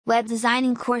Web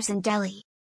designing course in Delhi.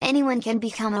 Anyone can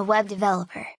become a web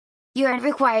developer. You aren't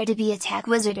required to be a tech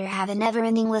wizard or have a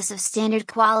never-ending list of standard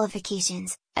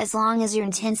qualifications, as long as you're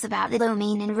intense about the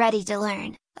domain and ready to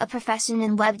learn. A profession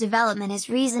in web development is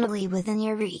reasonably within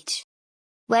your reach.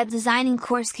 Web designing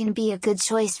course can be a good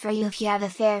choice for you if you have a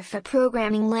flair for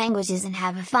programming languages and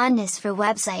have a fondness for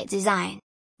website design.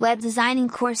 Web designing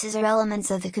courses are elements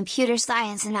of the computer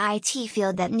science and IT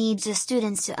field that needs the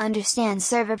students to understand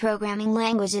server programming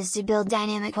languages to build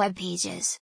dynamic web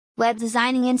pages. Web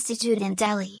Designing Institute in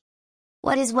Delhi.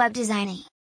 What is web designing?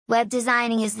 Web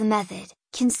designing is the method,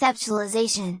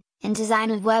 conceptualization, and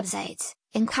design of websites,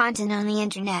 and content on the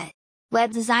internet.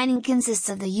 Web designing consists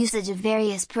of the usage of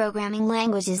various programming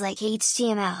languages like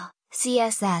HTML,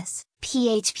 CSS,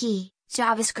 PHP,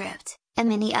 JavaScript, and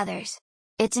many others.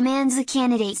 It demands the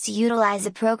candidates to utilize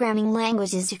the programming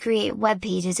languages to create web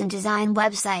pages and design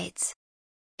websites.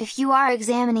 If you are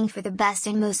examining for the best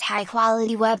and most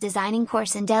high-quality web designing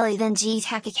course in Delhi, then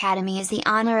G-Tech Academy is the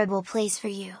honorable place for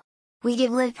you. We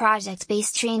give live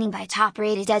project-based training by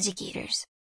top-rated educators.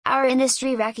 Our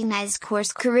industry-recognized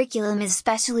course curriculum is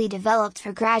specially developed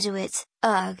for graduates,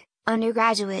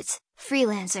 undergraduates,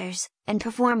 freelancers, and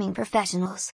performing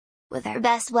professionals. With our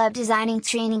best web designing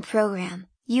training program,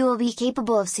 you will be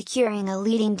capable of securing a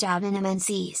leading job in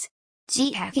MNCs.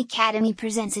 G-Tech Academy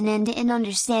presents an end-to-end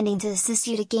understanding to assist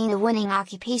you to gain a winning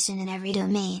occupation in every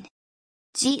domain.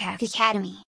 G-Tech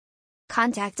Academy.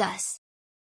 Contact us.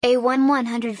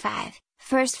 A1105,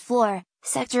 First Floor,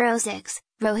 Sector 06,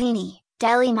 Rohini,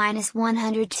 Delhi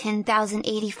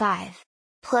 -110,085.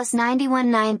 Plus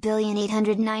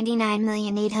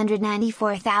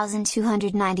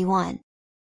 919,899,894,291.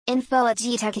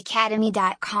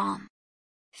 info@gtechacademy.com.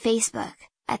 Facebook,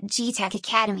 @GTech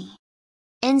Academy.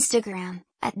 Instagram,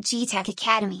 @GTech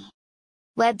Academy.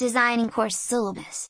 Web designing course syllabus.